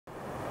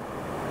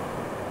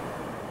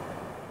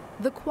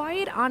The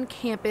quiet on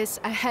campus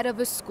ahead of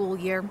a school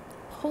year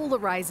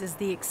polarizes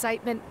the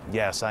excitement.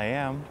 Yes, I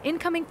am.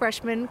 Incoming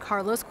freshman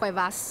Carlos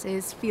Cuevas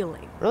is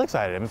feeling. Really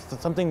excited.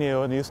 It's something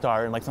new, a new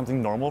start, and like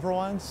something normal for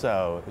once,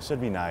 so it should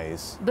be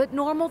nice. But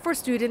normal for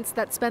students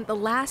that spent the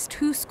last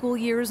 2 school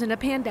years in a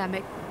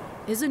pandemic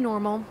is a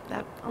normal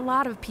that a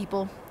lot of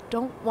people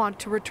don't want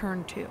to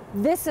return to.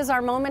 This is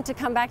our moment to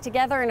come back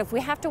together, and if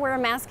we have to wear a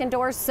mask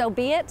indoors, so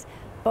be it.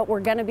 But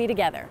we're going to be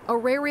together.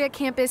 Auraria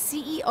campus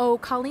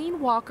CEO Colleen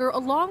Walker,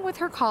 along with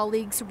her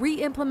colleagues,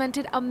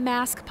 re-implemented a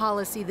mask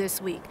policy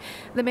this week.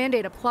 The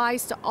mandate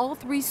applies to all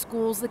 3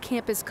 schools the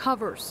campus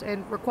covers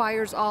and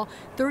requires all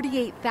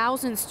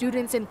 38,000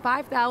 students and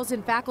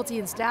 5,000 faculty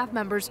and staff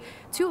members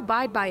to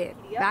abide by it,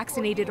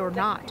 vaccinated or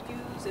not.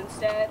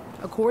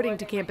 According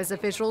to campus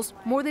officials,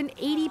 more than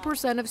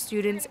 80% of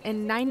students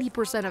and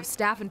 90% of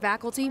staff and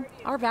faculty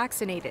are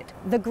vaccinated.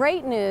 The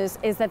great news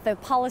is that the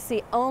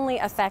policy only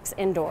affects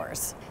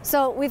indoors.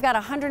 So we've got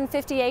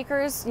 150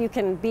 acres. You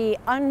can be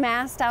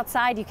unmasked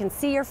outside. You can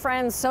see your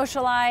friends,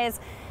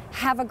 socialize,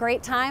 have a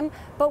great time.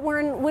 But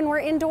when we're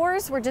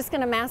indoors, we're just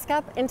going to mask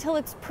up until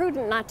it's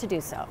prudent not to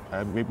do so.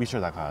 We share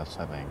that cost,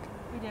 I think.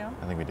 We do?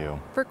 I think we do.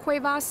 For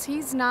Cuevas,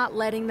 he's not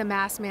letting the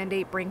mask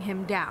mandate bring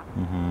him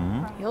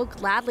down. He'll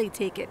gladly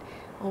take it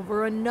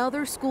over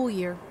another school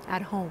year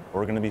at home.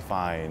 We're going to be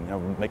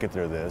fine. Make it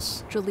through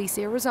this.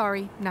 Jaleesa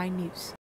Rosari, 9 News.